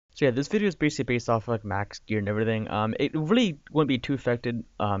So yeah, this video is basically based off like max gear and everything. It really wouldn't be too affected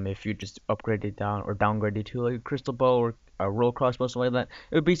if you just upgraded down or downgraded to like a crystal bow or a roll crossbow, something like that.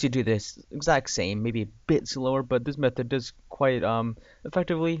 It would basically do this exact same, maybe a bit slower, but this method does quite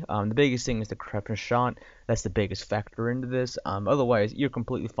effectively. The biggest thing is the corruption shot. That's the biggest factor into this. Otherwise, you're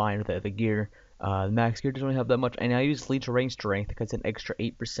completely fine with the gear. The max gear doesn't really have that much, and I use Leech Ranged Strength because it's an extra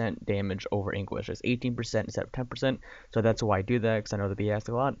 8% damage over Anguish. It's 18% instead of 10%, so that's why I do that, because I know they'll be asked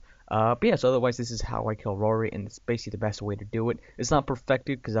a lot. But yeah, so otherwise this is how I kill Rorarii, and it's basically the best way to do it. It's not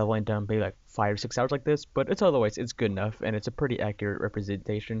perfected, because I've only done maybe like 5 or 6 hours like this, but it's good enough, and it's a pretty accurate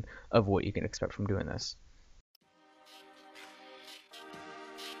representation of what you can expect from doing this.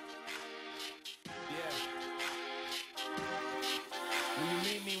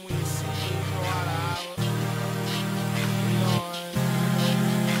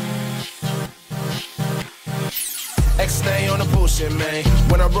 X-Nay on the bullshit, man.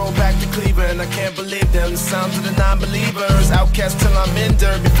 When I roll back to Cleveland, I can't believe them. The sounds of the non-believers. Outcast till I'm in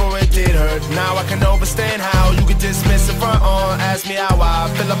dirt before it did hurt. Now I can understand how you could dismiss it front on. Ask me how I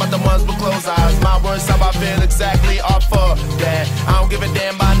feel about the ones with closed eyes. My words, how I feel exactly are for that. I don't give a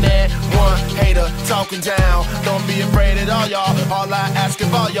damn by that. One hater talking down. Don't be afraid at all, y'all. All I ask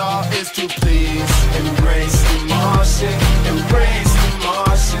of all y'all is to please embrace the Martian. Embrace the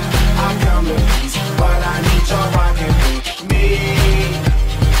Martian. I come in peace, but I need your rockin' with me.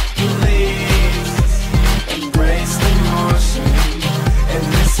 Please embrace the Martian, and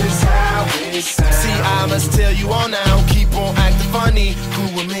this is how it sounds. See, I must tell you all now, keep on acting funny,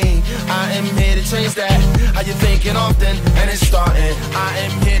 cool with me. I am here to change that. How you thinking often, and it's starting. I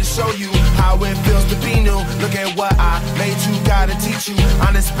am here to show you how it feels to be new. Look at what I made you, gotta teach you.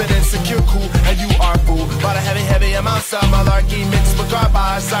 Honest, spit, insecure, cool, and you are fool. But a heavy amount of malarkey mixed with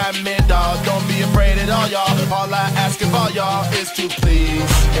garbage. I admit, dog, don't be afraid at all, y'all. All I ask of all y'all is to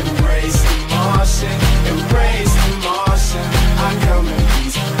please embrace the Martian. Embrace the Martian. I come in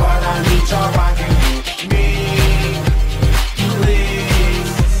peace, but I need y'all rocking with me.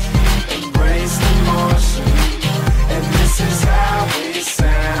 Please embrace the Martian, and this is how it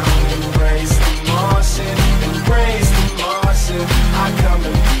sounds. Embrace the Martian. Embrace the Martian. I come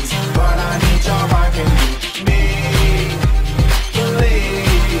in peace, but I need y'all rocking with me.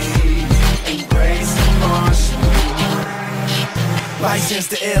 License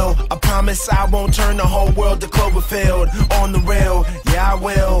to ill, I promise I won't turn the whole world to Cloverfield. On the rail, yeah I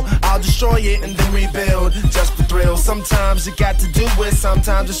will. I'll destroy it and then rebuild, just for thrill. Sometimes you got to do it,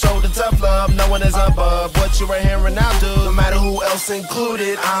 sometimes to show the tough love. No one is above what you are hearing I'll do. No matter who else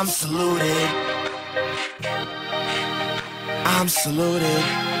included, I'm saluted. I'm saluted.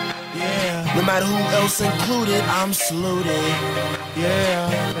 Yeah. No matter who else included, I'm saluted. Yeah.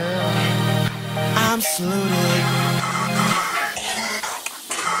 I'm saluted.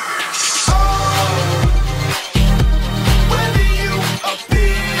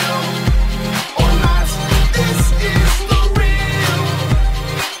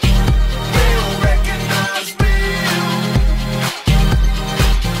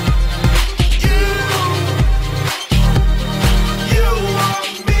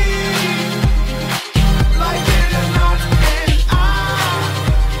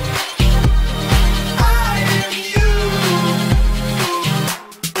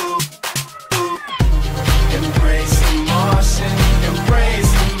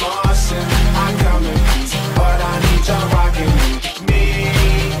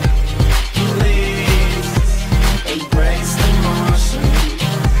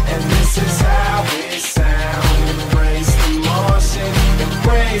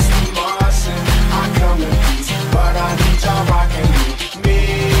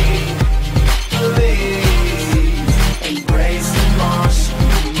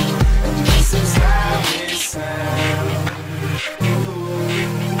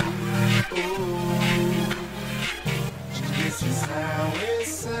 This is how it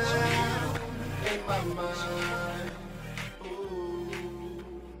sounds in my mind.